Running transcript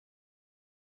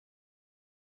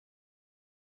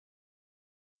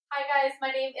Hi guys,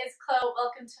 my name is Chloe.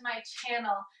 Welcome to my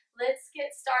channel. Let's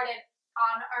get started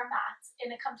on our mats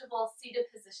in a comfortable seated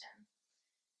position.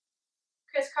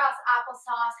 Crisscross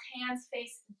applesauce, hands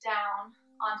face down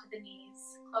onto the knees.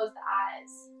 Close the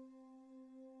eyes.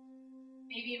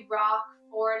 Maybe rock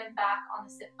forward and back on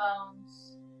the sit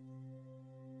bones.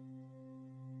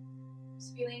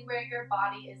 Just feeling where your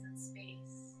body is in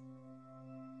space.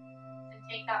 And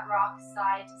take that rock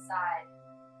side to side.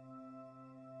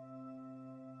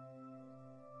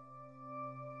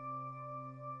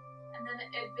 And then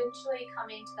eventually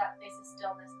coming to that place of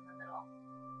stillness in the middle.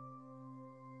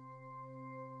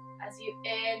 As you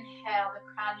inhale, the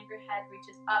crown of your head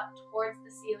reaches up towards the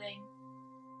ceiling.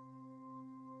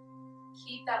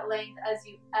 Keep that length as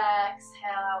you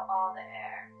exhale out all the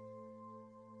air.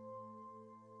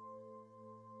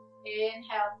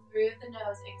 Inhale through the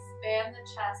nose, expand the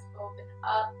chest, open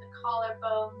up the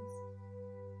collarbones.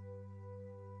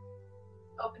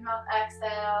 Open mouth,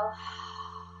 exhale.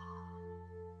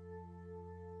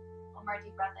 One more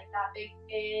deep breath like that. Big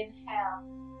inhale.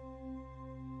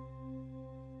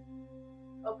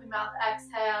 Open mouth,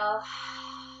 exhale.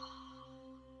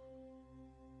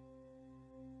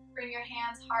 Bring your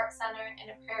hands heart center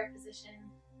in a prayer position.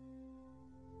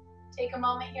 Take a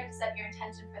moment here to set your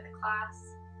intention for the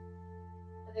class.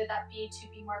 Whether that be to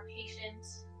be more patient,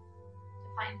 to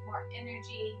find more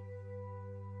energy,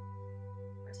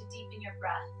 or to deepen your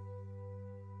breath.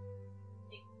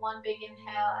 Take one big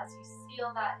inhale as you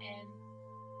seal that in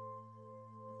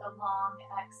with a long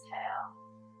exhale.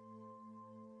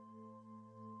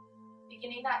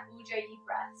 Beginning that ujjayi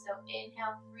breath, so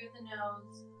inhale through the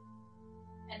nose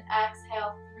and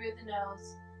exhale through the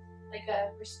nose like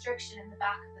a restriction in the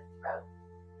back of the throat.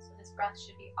 So this breath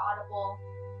should be audible,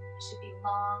 it should be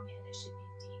long, and it should be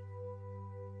deep.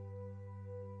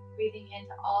 Breathing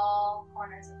into all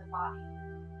corners of the body.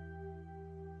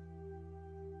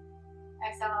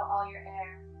 Exhale out all your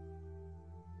air.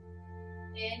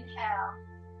 Inhale.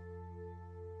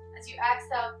 As you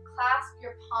exhale, clasp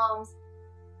your palms,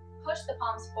 push the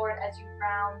palms forward as you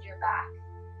round your back.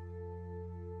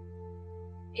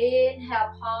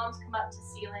 Inhale, palms come up to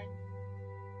ceiling.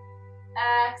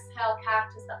 Exhale,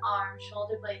 cactus the arms,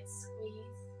 shoulder blades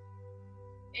squeeze.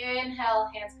 Inhale,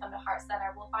 hands come to heart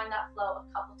center. We'll find that flow a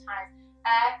couple times.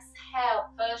 Exhale,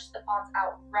 push the palms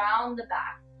out, round the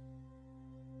back.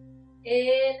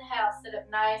 Inhale, sit up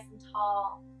nice and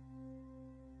tall.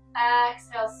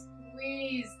 Exhale,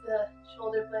 squeeze the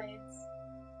shoulder blades.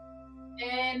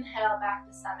 Inhale, back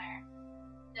to center.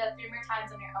 Do that 3 more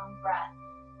times on your own breath.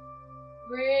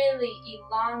 Really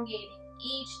elongating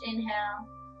each inhale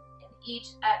and each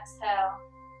exhale.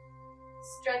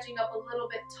 Stretching up a little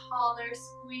bit taller,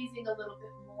 squeezing a little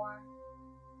bit more.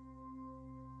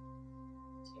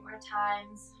 2 more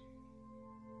times.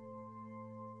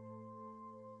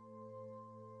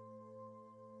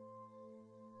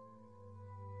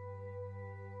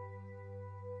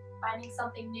 Finding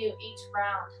something new each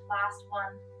round. Last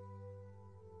one.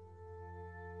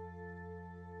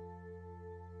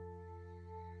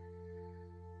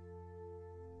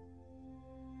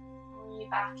 Bring you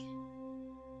back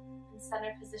in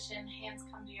center position. Hands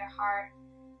come to your heart.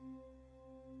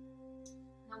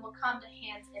 And then we'll come to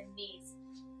hands and knees.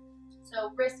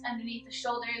 So wrists underneath the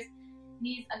shoulders,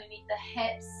 knees underneath the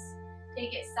hips.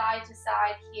 Take it side to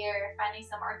side here, finding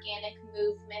some organic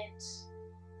movement.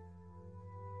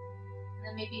 And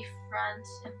then maybe front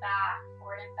and back,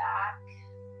 forward and back.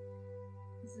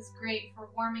 This is great for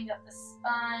warming up the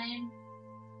spine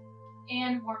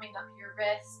and warming up your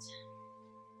wrist.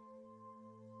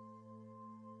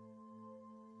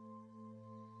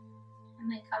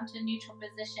 And then come to neutral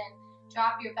position.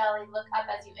 Drop your belly, look up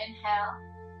as you inhale.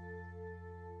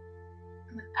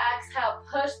 And then exhale,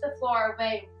 push the floor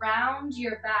away, round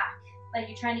your back like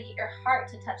you're trying to get your heart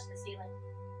to touch the ceiling.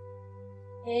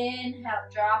 Inhale,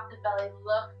 drop the belly,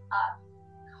 look up,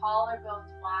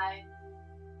 collarbones wide.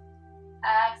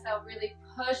 Exhale, really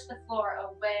push the floor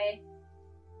away.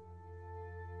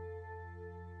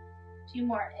 2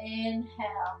 more,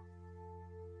 inhale.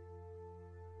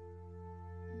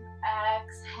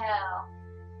 Exhale.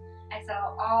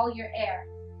 Exhale all your air.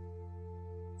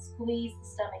 Squeeze the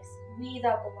stomach, squeeze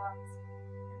out the lungs.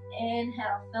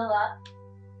 Inhale, fill up.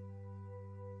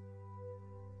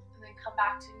 And then come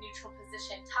back to neutral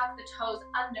position. Tuck the toes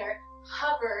under,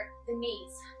 hover the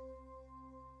knees.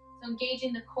 So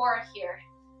engaging the core here,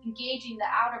 engaging the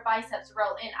outer biceps,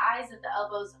 roll in, eyes of the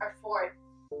elbows are forward.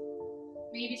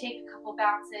 Maybe take a couple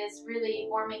bounces, really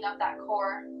warming up that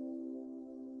core.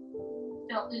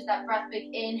 Don't lose that breath. Big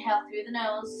inhale through the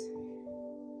nose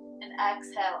and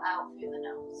exhale out through the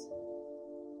nose.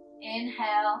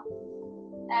 Inhale,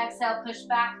 Exhale, push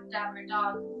back, downward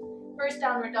dog. First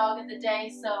downward dog of the day,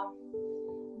 so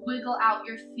wiggle out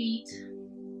your feet,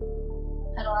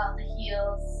 pedal out the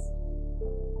heels.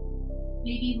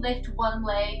 Maybe lift one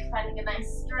leg, finding a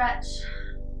nice stretch,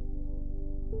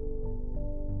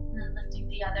 and then lifting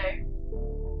the other.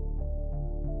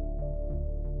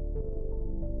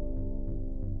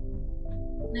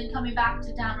 And then coming back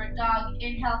to downward dog,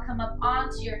 inhale, come up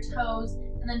onto your toes,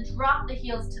 and then drop the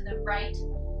heels to the right,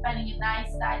 finding a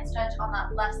nice side stretch on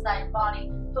that left side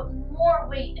body. Put more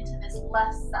weight into this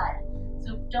left side.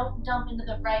 So don't dump into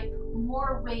the right, put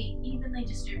more weight, evenly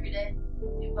distributed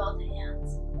through both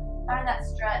hands. Find that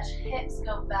stretch, hips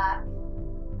go back.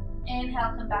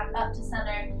 Inhale, come back up to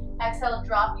center. Exhale,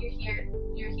 drop your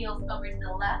heels over to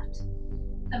the left,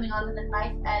 coming onto the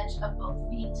knife edge of both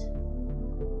feet.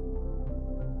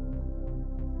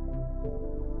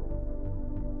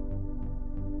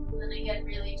 And then again,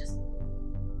 really just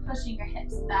pushing your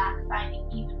hips back, finding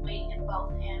even weight in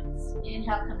both hands.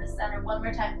 Inhale, come to center. One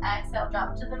more time. Exhale,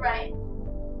 drop to the right.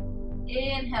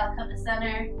 Inhale, come to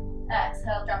center.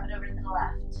 Exhale, drop it over to the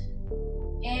left.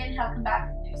 Inhale, come back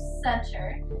through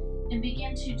center. And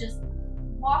begin to just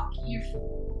walk your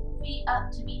feet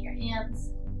up to meet your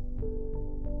hands.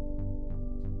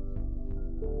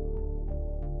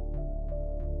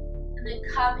 And then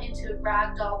come into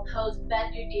ragdoll pose.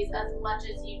 Bend your knees as much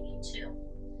as you need to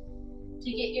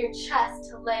get your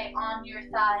chest to lay on your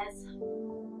thighs.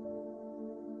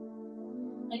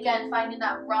 Again, finding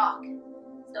that rock.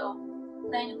 So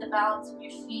playing with the balance of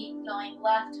your feet, going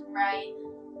left and right.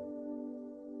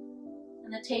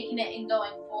 And then taking it and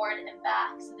going forward and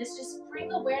back. So this just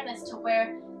bring awareness to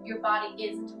where your body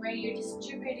is and to where you're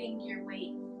distributing your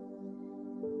weight.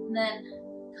 And then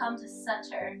come to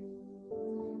center.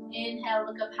 Inhale,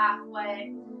 look up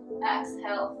halfway.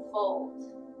 Exhale, fold.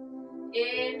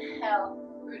 Inhale,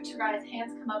 root to rise,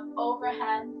 hands come up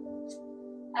overhead.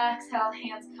 Exhale,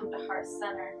 hands come to heart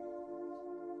center.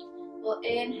 We'll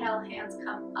inhale, hands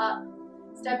come up.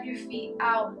 Step your feet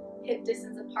out, hip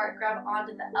distance apart, grab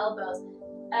onto the elbows.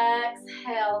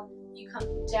 Exhale, you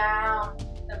come down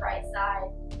the right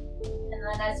side. And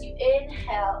then as you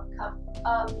inhale, come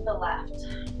up the left.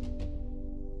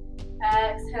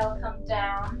 Exhale, come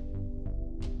down.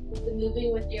 So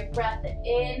moving with your breath, the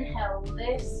inhale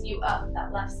lifts you up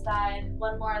that left side.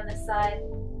 One more on this side.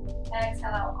 Exhale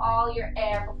out all your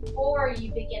air before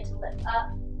you begin to lift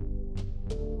up.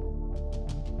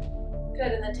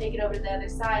 Good, and then take it over to the other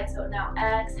side. So now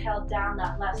exhale down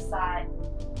that left side.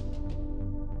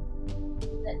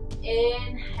 Then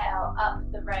inhale up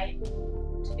the right.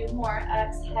 Two more,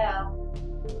 exhale.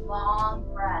 Long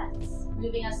breaths.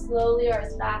 Moving as slowly or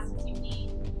as fast as you need.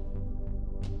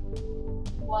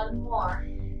 One more.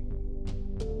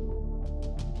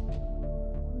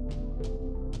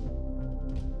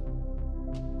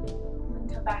 And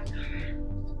come back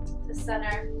to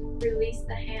center. Release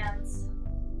the hands.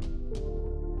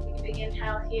 Take a big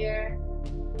inhale here.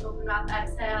 Open mouth,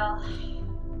 exhale.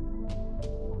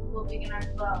 We'll begin our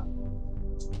flow.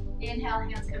 Inhale,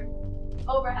 hands come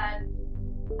overhead.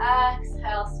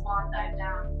 Exhale, swan dive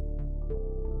down.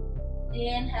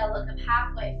 Inhale, look up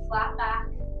halfway, flat back.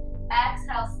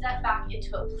 Exhale, step back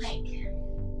into a plank.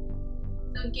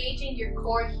 So engaging your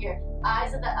core here.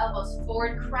 Eyes of the elbows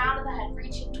forward, crown of the head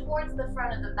reaching towards the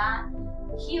front of the mat.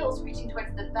 Heels reaching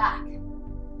towards the back.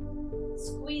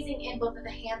 Squeezing in both of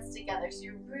the hands together. So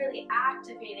you're really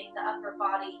activating the upper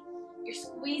body. You're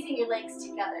squeezing your legs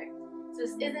together. So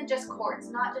this isn't just core, it's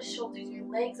not just shoulders. Your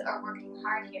legs are working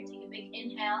hard here. Take a big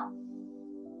inhale.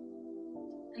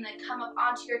 And then come up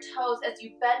onto your toes as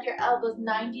you bend your elbows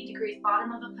 90 degrees,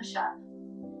 bottom of a push-up.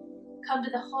 Come to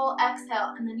the whole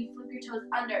exhale, and then you flip your toes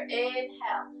under.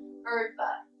 Inhale, bird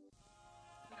butt.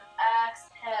 And then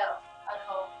exhale,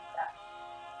 Adho Mukha.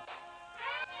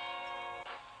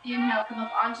 Inhale, come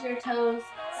up onto your toes,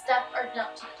 step or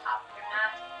jump to the top of your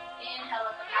mat. Inhale,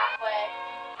 look up halfway.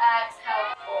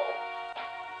 Exhale, fold.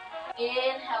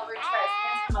 Inhale, reach rise,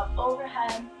 hands come up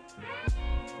overhead.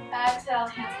 Exhale,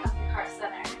 hands come to heart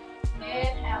center.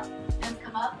 Inhale, hands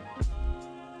come up.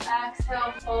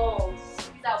 Exhale, fold.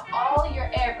 Squeeze out all your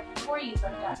air before you lift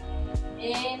up.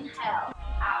 Inhale,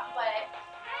 halfway.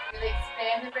 Really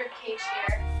expand the rib cage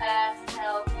here.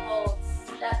 Exhale, fold.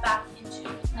 Step back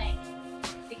into plank.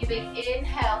 Take a big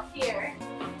inhale here.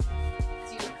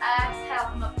 As you exhale,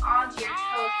 come up onto your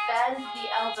toes. Bend the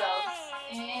elbows.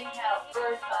 Inhale,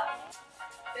 bird butt.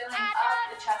 Filling up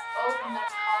the chest, open the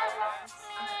collarbones.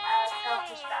 And then exhale,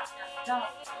 push back down.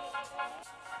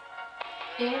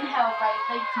 Inhale, right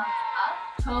leg comes up,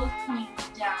 toes point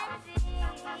down.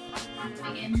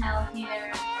 Big inhale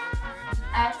here.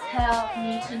 Exhale,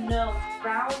 knee to nose,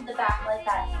 round the back like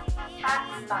that cat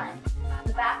spine.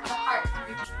 The back of the heart is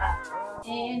reaching up.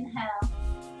 Inhale.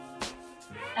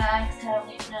 Exhale,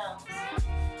 knee to nose.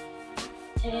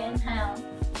 Inhale.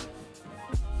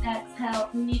 Exhale,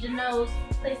 knee to nose.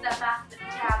 Place that back foot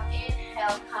down.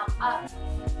 Inhale, come up.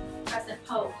 Crescent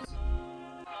pose.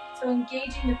 So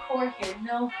engaging the core here.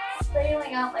 No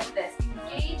spiraling out like this.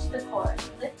 Engage the core.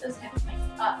 Lift those hip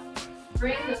points up.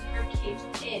 Bring those rib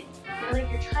cages in. Feel like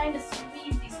you're trying to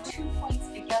squeeze these 2 points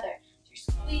together. You're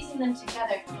squeezing them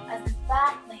together as this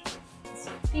back leg is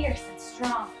fierce and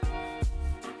strong.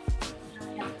 Now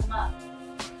hands come up.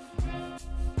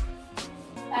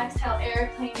 Exhale,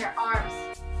 airplane your arms.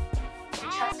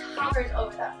 Your chest hovers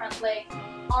over that front leg.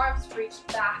 Arms reach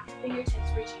back,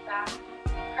 fingertips reaching back.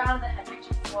 Crown of the head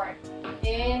reaching forward.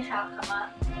 Inhale, come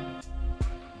up.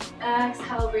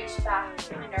 Exhale, reach back.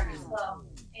 Find our flow.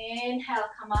 Inhale,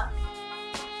 come up.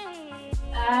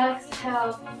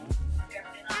 Exhale.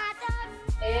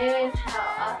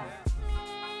 Inhale, up.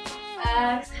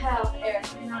 Exhale,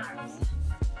 airplane arms.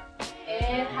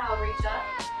 Inhale, reach up.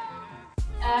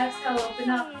 Exhale, open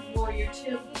up, warrior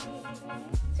two.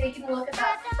 Taking a look at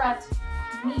that front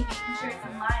knee, making sure it's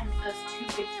in line with those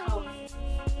 2 big toes.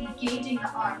 Engaging the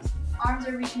arms. Arms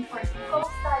are reaching towards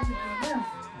both sides of the room,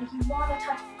 like you want to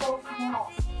touch both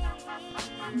walls.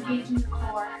 Engaging the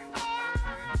core.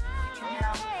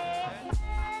 Inhale.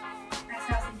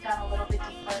 Exhale, sink down a little bit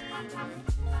deeper.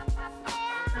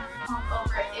 Pump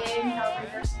over. Inhale,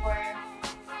 reverse warrior.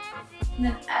 And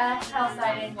then exhale,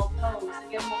 side angle pose.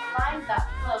 Again, we'll find that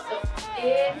flow. So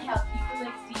inhale, keep the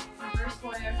legs deep. Reverse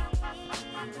warrior.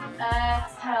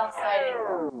 Exhale, side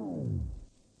angle.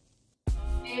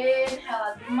 Inhale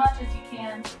as much as you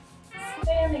can.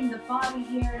 Expanding the body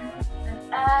here.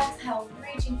 And exhale,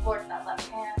 reaching forward with that left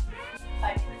hand.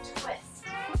 Finding the twist.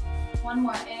 One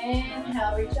more.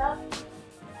 Inhale, reach up.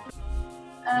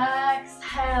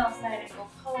 Exhale, side angle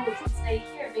pose. And stay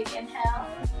here. Big inhale.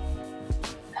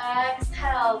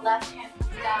 Exhale, left hand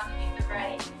comes down to meet the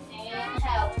right.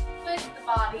 Inhale, twist the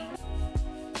body.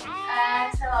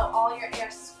 Exhale out all your air.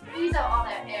 Squeeze out all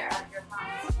that air out of your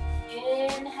lungs.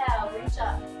 Inhale, reach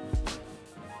up.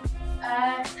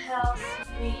 Exhale,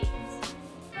 squeeze.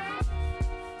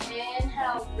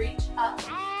 Inhale, reach up.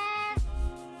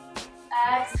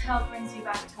 Exhale brings you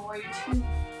back to warrior two.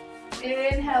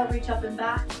 Inhale, reach up and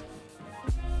back.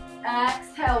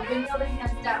 Exhale, windmill the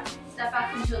hands down. Step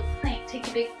back into a plank. Take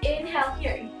a big inhale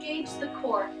here. Engage the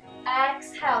core.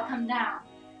 Exhale, come down.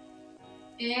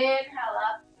 Inhale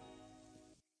up.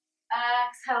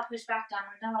 Exhale, push back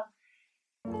downward dog.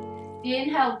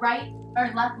 Inhale, right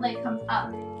or left leg comes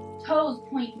up. Toes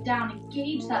point down.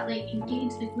 Engage that leg.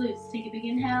 Engage the glutes. Take a big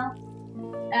inhale.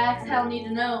 Exhale, knee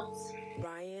to nose.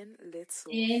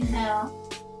 Inhale.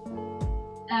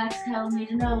 Exhale, knee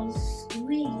to nose.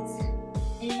 Squeeze.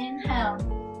 Inhale.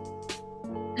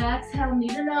 Exhale, knee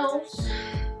to nose.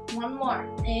 One more.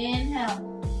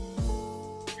 Inhale.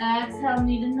 Exhale,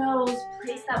 knee to nose.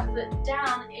 Place that foot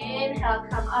down. Inhale,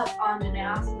 come up onto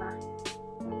Vinyasa.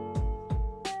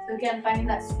 So again, finding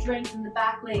that strength in the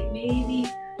back leg. Maybe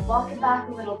walk it back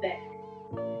a little bit.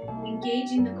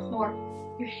 Engaging the core.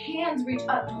 Your hands reach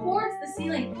up towards the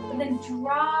ceiling, but then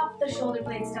drop the shoulder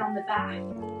blades down the back.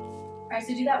 Alright,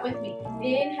 so do that with me.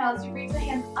 Inhale as you reach the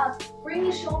hands up. Bring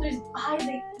the shoulders by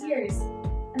the ears.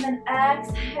 And then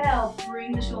exhale,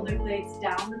 bring the shoulder blades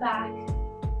down the back.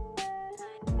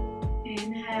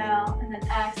 Inhale, and then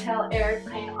exhale,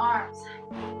 airplane arms.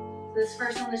 So this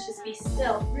first one, let's just be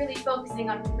still. Really focusing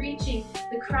on reaching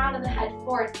the crown of the head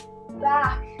forward.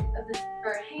 Back of the,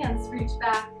 or hands reach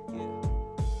back.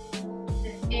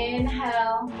 Then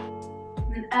inhale,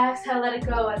 and then exhale, let it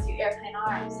go as you airplane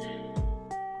arms.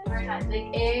 One more time,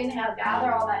 big inhale,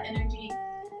 gather all that energy.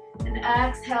 And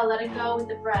exhale, let it go with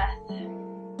the breath.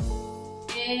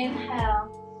 Inhale.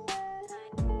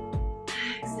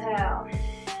 Exhale.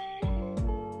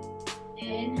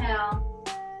 Inhale.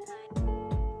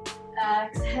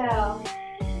 Exhale.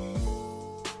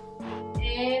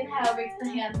 Inhale, reach the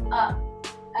hands up.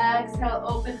 Exhale,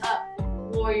 open up.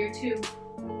 Warrior two.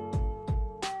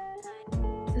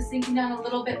 So sinking down a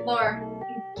little bit lower.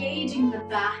 Engaging the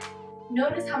back.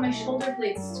 Notice how my shoulder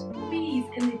blades squeeze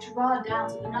and they draw down.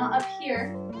 So they're not up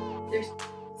here. They're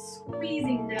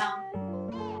squeezing down.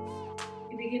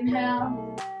 A big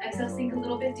inhale. Exhale, sink a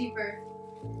little bit deeper.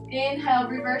 Inhale,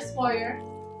 reverse warrior.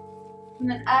 And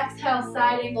then exhale,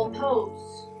 side angle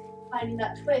pose. Finding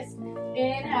that twist.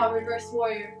 Inhale, reverse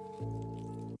warrior.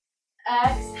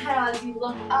 Exhale as you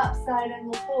look up, side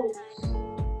angle pose.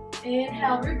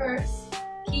 Inhale, reverse.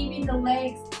 Keeping the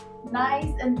legs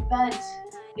nice and bent.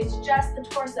 It's just the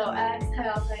torso.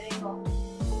 Exhale, side angle.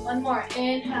 One more.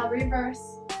 Inhale,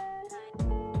 reverse.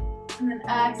 And then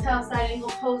exhale, side angle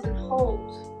pose and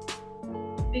hold.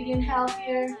 Big inhale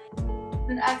here.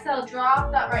 Then exhale,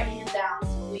 drop that right hand down,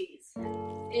 squeeze.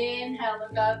 Inhale,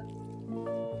 look up.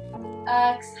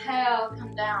 Exhale,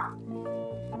 come down.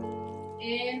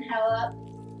 Inhale up.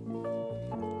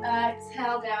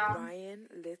 Exhale down.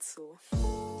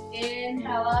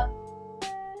 Inhale up.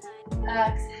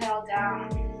 Exhale down.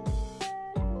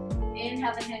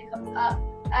 Inhale, the hand comes up.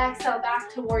 Exhale, back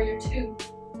to warrior two.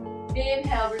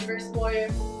 Inhale, reverse warrior.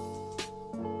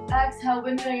 Exhale,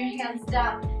 windmill your hands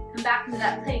down. Come back into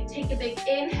that plank. Take a big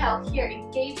inhale here.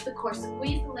 Engage the core.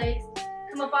 Squeeze the legs.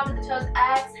 Come up onto the toes.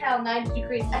 Exhale, 90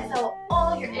 degrees. Exhale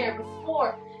all your air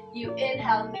before you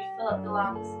inhale and you fill up the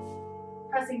lungs.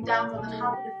 Pressing down on the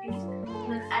top of the feet.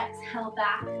 And then exhale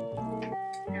back.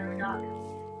 Down dog.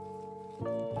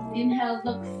 Inhale,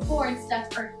 look forward,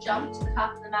 step or jump to the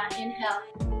top of the mat. Inhale,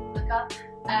 look up.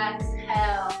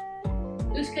 Exhale.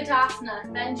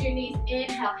 Utkatasana. Bend your knees.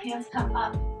 Inhale, hands come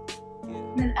up.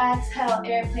 And then exhale,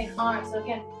 airplane arms. So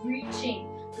again, reaching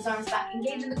those arms back.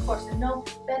 Engage in the core. So no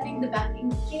bending the back.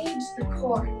 Engage the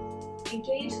core.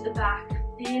 Engage the back.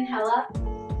 Inhale up.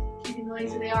 Keeping the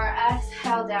legs where they are.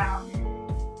 Exhale down.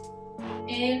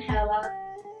 Inhale up.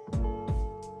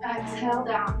 Exhale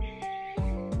down.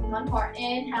 One more.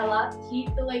 Inhale up.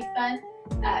 Keep the legs bent.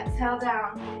 Exhale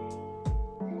down.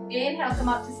 Inhale, come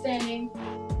up to standing.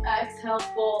 Exhale,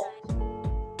 fold.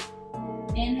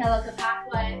 Inhale, look up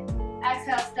halfway.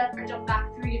 Exhale, step or jump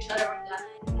back through your chaturanga.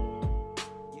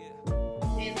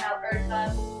 Inhale, earth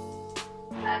up.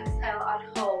 Exhale, on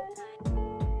hold.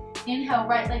 Inhale,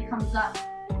 right leg comes up.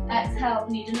 Exhale,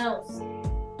 knee to nose.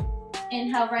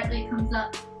 Inhale, right leg comes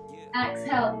up.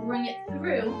 Exhale, bring it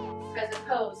through, crescent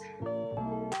pose.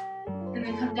 And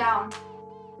then come down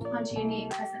onto your knee,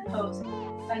 crescent pose.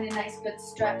 Find a nice good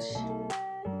stretch.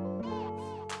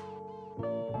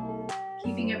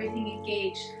 Keeping everything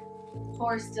engaged.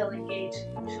 Core still engaged.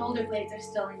 Shoulder blades are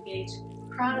still engaged.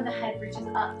 Crown of the head reaches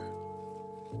up.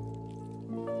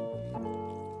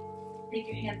 Take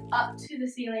your hands up to the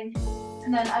ceiling.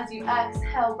 And then as you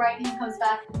exhale, right hand comes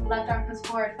back, left arm comes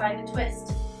forward, find a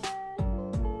twist.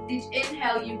 Each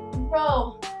inhale, you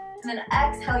grow. And then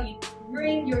exhale, you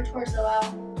bring your torso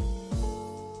out.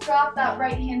 Drop that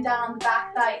right hand down on the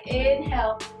back thigh.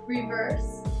 Inhale,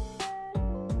 reverse.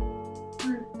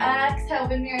 And then exhale,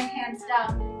 bend your hands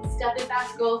down. Step it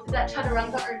back, go through that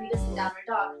chaturanga or meet us in downward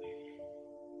dog.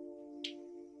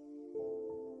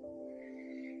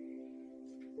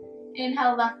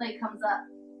 Inhale, left leg comes up.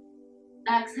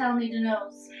 Exhale, knee to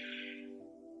nose.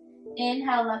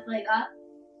 Inhale, left leg up.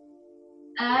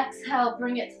 Exhale,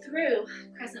 bring it through,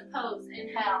 crescent pose.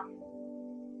 Inhale.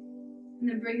 And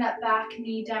then bring that back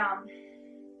knee down.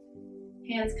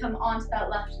 Hands come onto that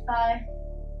left thigh.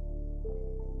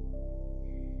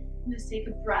 Just take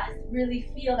a breath. Really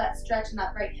feel that stretch in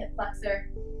that right hip flexor.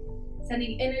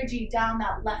 Sending energy down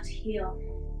that left heel.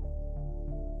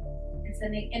 And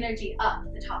sending energy up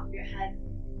the top of your head.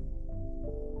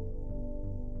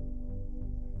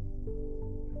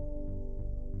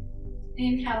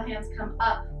 Inhale, hands come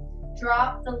up.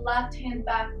 Drop the left hand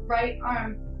back, right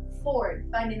arm forward,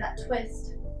 finding that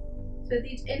twist. So with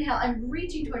each inhale, I'm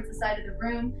reaching towards the side of the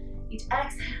room. Each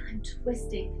exhale, I'm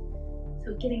twisting.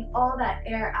 So getting all that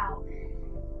air out.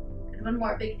 Good, one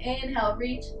more big inhale,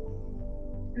 reach.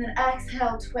 And then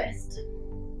exhale, twist.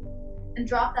 And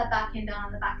drop that back hand down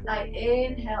on the back thigh.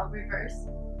 Inhale, reverse.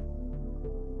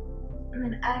 And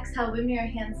then exhale, windmill your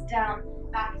hands down,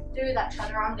 back through that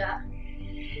chaturanga.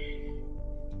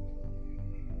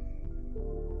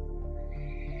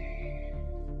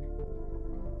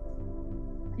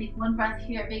 Take one breath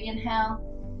here, big inhale.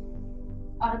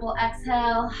 Audible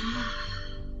exhale.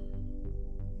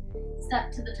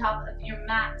 Step to the top of your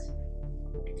mat.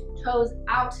 Toes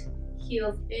out,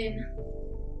 heels in.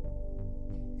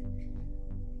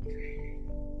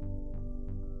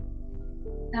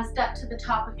 Now step to the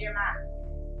top of your mat.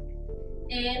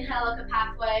 Inhale, look up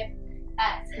halfway.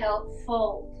 Exhale,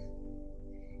 fold.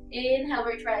 Inhale,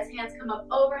 reach rise, hands come up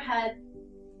overhead.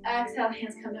 Exhale,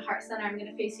 hands come to heart center. I'm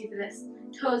gonna face you for this.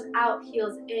 Toes out,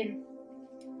 heels in.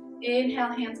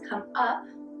 Inhale, hands come up.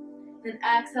 Then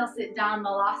exhale, sit down,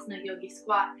 Malasana, yogi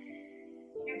squat.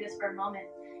 Here just for a moment.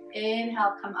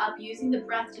 Inhale, come up, using the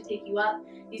breath to take you up,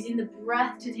 using the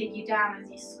breath to take you down as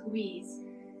you squeeze.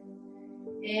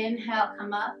 Inhale,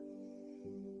 come up.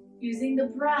 Using the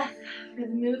breath for the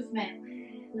movement.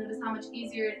 Notice how much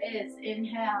easier it is.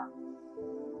 Inhale.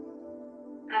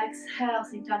 Exhale,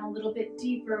 sink down a little bit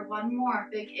deeper. One more.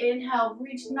 Big inhale,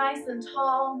 reach nice and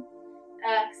tall.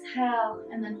 Exhale,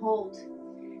 and then hold.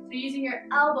 So using your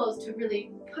elbows to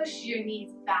really push your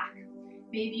knees back.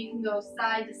 Maybe you can go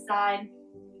side to side.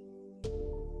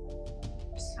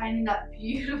 Just finding that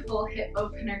beautiful hip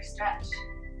opener stretch.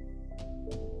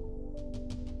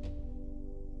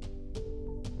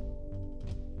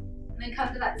 And then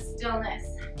come to that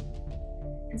stillness.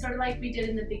 And sort of like we did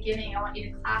in the beginning, I want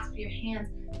you to clasp your hands,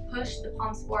 push the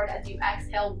palms forward as you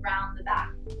exhale, round the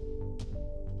back.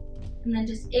 And then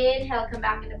just inhale, come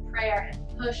back into prayer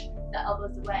and push the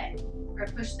elbows away, or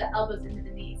push the elbows into the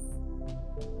knees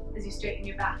as you straighten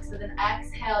your back. So then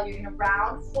exhale, you're gonna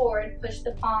round forward, push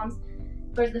the palms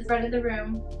towards the front of the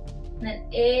room. And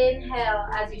then inhale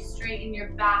as you straighten your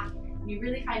back. And you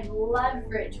really find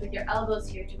leverage with your elbows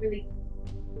here to really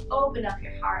open up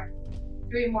your heart.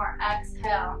 3 more,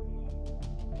 exhale.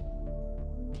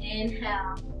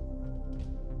 Inhale.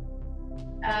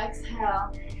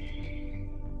 Exhale.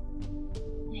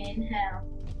 Inhale.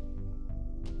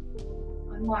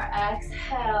 1 more,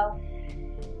 exhale.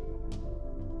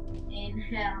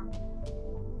 Inhale.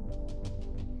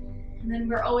 And then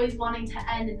we're always wanting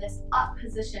to end in this up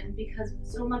position because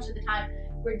so much of the time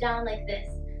we're down like this.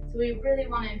 So we really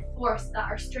want to enforce that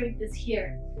our strength is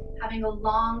here. Having a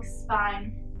long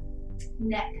spine,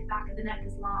 neck, back of the neck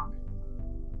is long.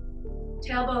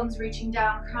 Tailbone's reaching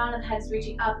down, crown of the head is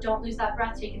reaching up. Don't lose that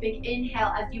breath. Take a big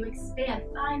inhale as you expand.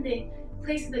 Find the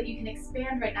places that you can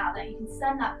expand right now, that you can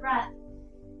send that breath.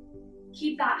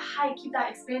 Keep that height, keep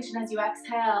that expansion as you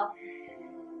exhale.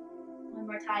 1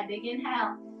 more time, big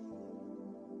inhale.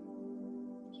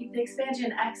 Keep the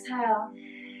expansion, exhale.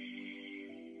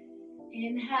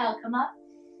 Inhale, come up.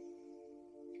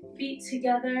 Feet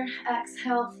together,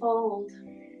 exhale, fold.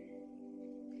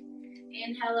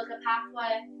 Inhale, look up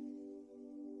halfway.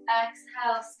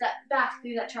 Exhale, step back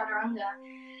through that chaturanga.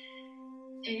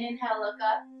 Inhale, look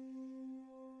up.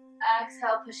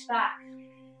 Exhale, push back.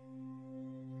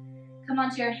 Come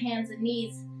onto your hands and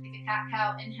knees, like a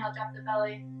cat-cow. Inhale, drop the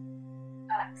belly.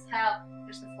 Exhale,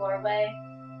 push the floor away.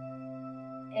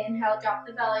 Inhale, drop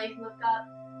the belly, look up.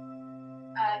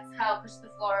 Exhale, push the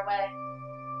floor away.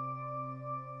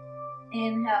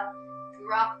 Inhale,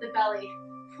 drop the belly.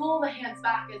 Pull the hands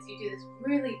back as you do this.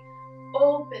 Really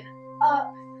open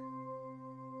up.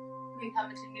 We come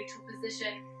into neutral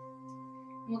position.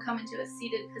 And we'll come into a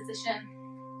seated position.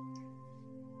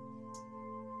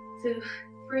 So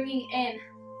bringing in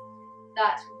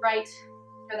that right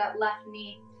or that left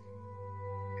knee.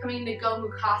 Coming into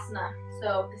Gomukhasana.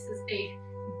 So this is a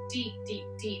deep, deep,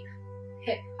 deep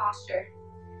hip posture,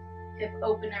 hip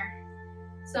opener.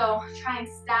 So try and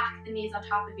stack the knees on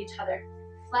top of each other.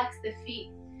 Flex the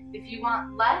feet. If you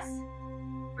want less,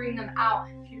 bring them out.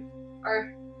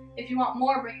 If you want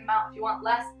more, bring them out. If you want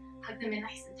less, hug them in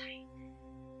nice and tight.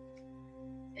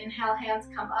 Inhale, hands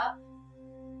come up.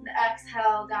 And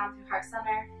exhale, down through heart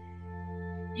center.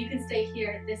 You can stay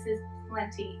here. This is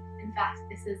plenty. In fact,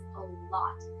 this is a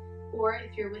lot. Or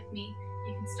if you're with me,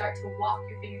 you can start to walk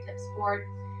your fingertips forward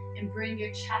and bring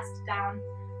your chest down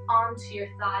onto your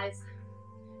thighs.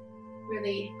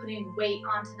 Really putting weight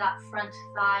onto that front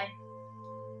thigh.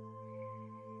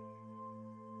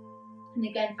 And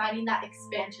again, finding that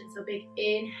expansion. So big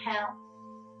inhale.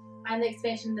 Find the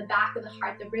expansion in the back of the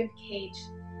heart, the rib cage.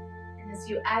 And as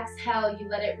you exhale, you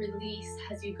let it release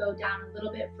as you go down a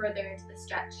little bit further into the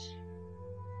stretch.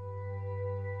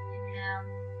 Inhale.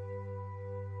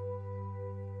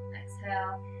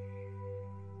 Exhale.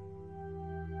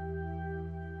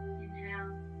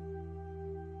 Inhale.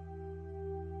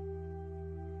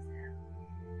 Exhale.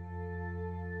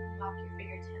 Walk your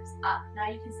fingertips up. Now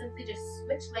you can simply just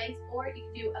switch legs, or you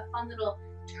can do a fun little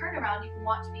turnaround. You can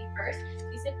watch me first.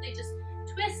 You simply just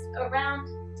twist around,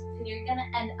 and you're gonna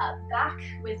end up back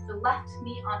with the left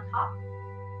knee on top.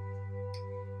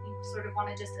 You sort of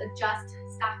want to just adjust,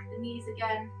 stack the knees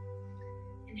again.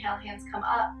 Inhale, hands come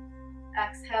up.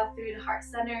 Exhale through to heart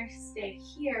center. Stay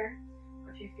here,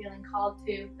 or if you're feeling called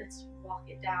to, let's walk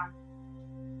it down.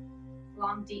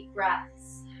 Long, deep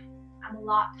breaths. I'm a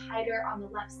lot tighter on the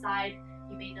left side.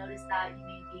 You may notice that you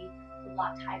may be a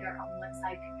lot tighter on one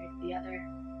side compared to the other.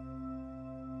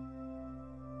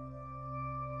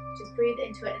 Just breathe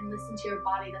into it and listen to your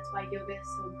body. That's why yoga is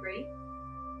so great,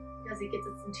 because it gets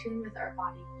us in tune with our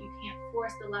body. You can't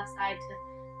force the left side to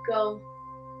go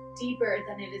deeper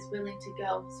than it is willing to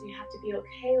go. So you have to be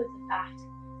okay with the fact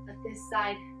that this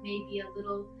side may be a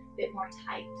little bit more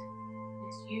tight.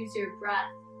 Just use your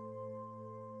breath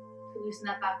to loosen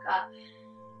that back up.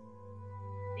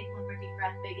 Take one more deep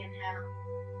breath, big inhale.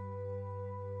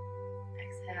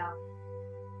 Exhale.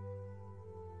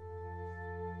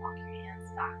 Walk your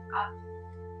hands back up.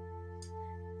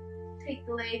 take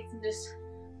the legs and just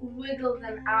wiggle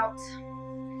them out.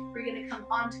 We're gonna come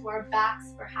onto our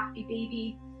backs for happy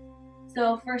baby.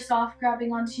 So first off,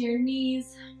 grabbing onto your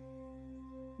knees,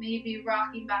 maybe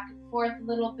rocking back and forth a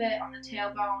little bit on the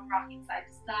tailbone, rocking side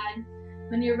to side.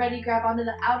 When you're ready, grab onto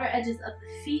the outer edges of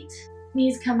the feet.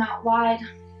 Knees come out wide.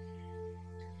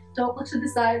 Don't look to the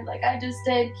side like I just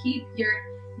did. Keep your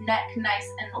neck nice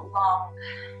and long.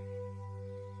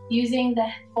 Using the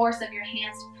force of your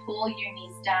hands to pull your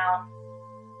knees down.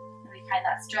 Really find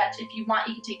that stretch. If you want,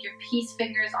 you can take your peace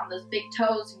fingers on those big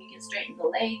toes and you can straighten the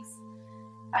legs.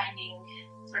 Finding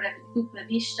sort of an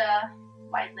upavishta,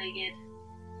 wide-legged.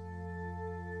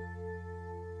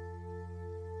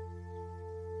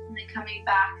 And then coming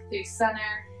back through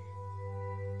center.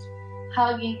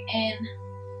 Hugging in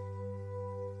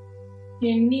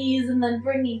your knees and then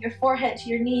bringing your forehead to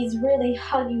your knees, really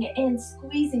hugging it in,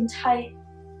 squeezing tight.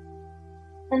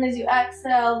 And as you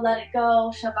exhale, let it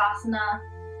go, Shavasana.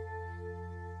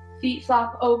 Feet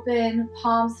flop open,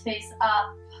 palms face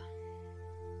up.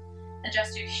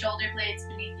 Adjust your shoulder blades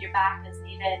beneath your back as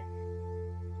needed.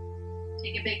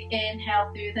 Take a big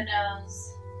inhale through the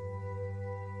nose.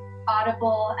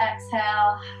 Audible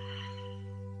exhale.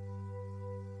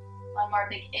 One more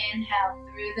big inhale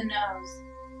through the nose.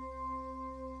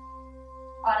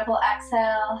 Audible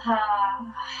exhale.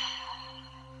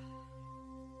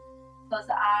 Close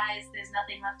the eyes. There's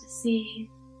nothing left to see.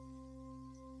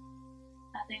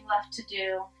 Nothing left to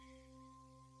do.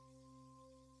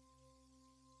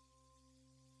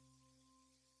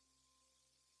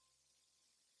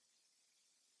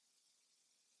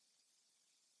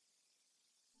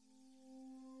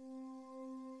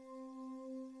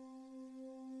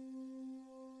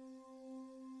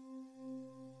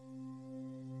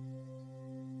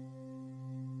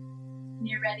 When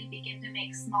you're ready, begin to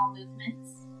make small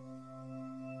movements.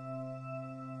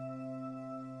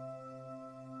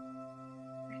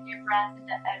 Bring your breath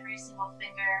into every single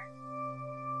finger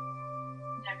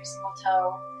and every single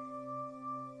toe.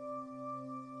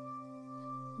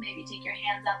 Maybe take your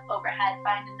hands up overhead.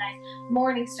 Find a nice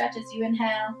morning stretch as you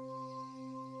inhale.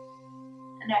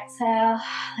 And exhale,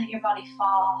 let your body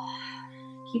fall.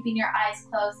 Keeping your eyes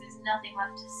closed, there's nothing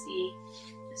left to see.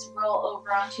 Just roll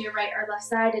over onto your right or left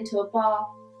side into a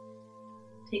ball.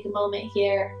 Take a moment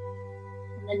here,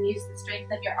 and then use the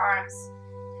strength of your arms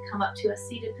to come up to a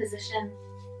seated position.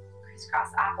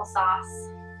 Crisscross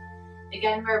applesauce.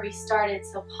 Again, where we started,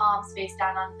 so palms face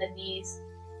down onto the knees.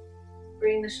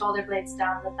 Bring the shoulder blades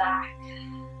down the back.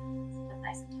 Sit up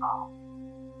nice and tall.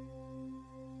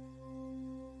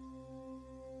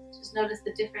 Just notice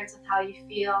the difference of how you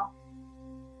feel.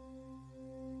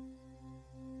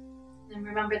 And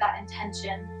remember that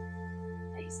intention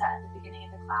that you set at the beginning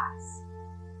of the class.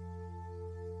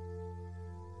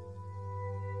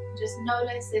 Just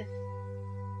notice if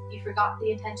you forgot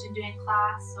the intention during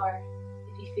class or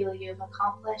if you feel you've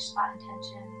accomplished that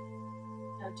intention.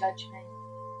 No judgment.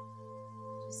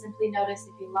 Just simply notice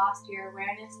if you lost your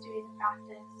awareness during the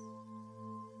practice.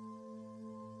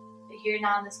 But here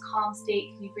now in this calm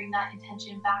state, can you bring that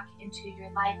intention back into your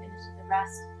life and into the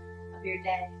rest of your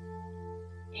day?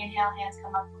 Inhale, hands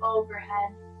come up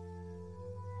overhead.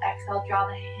 Exhale, draw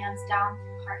the hands down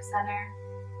through heart center.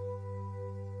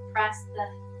 Press the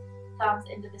thumbs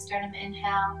into the sternum,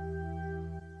 inhale.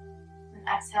 And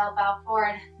exhale, bow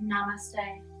forward,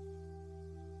 namaste.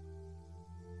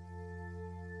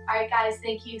 Alright guys,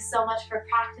 thank you so much for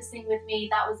practicing with me.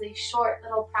 That was a short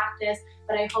little practice,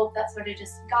 but I hope that sort of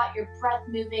just got your breath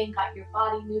moving, got your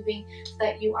body moving, so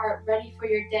that you are ready for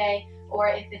your day, or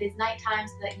if it is nighttime,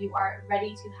 so that you are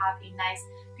ready to have a nice,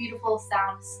 beautiful,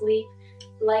 sound sleep.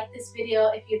 Like this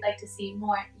video if you'd like to see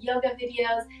more yoga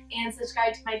videos, and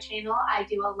subscribe to my channel. I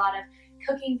do a lot of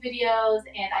cooking videos,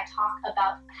 and I talk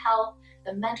about health,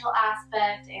 the mental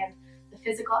aspect, and the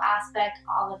physical aspect,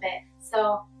 all of it.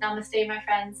 So namaste, my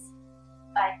friends.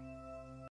 Bye.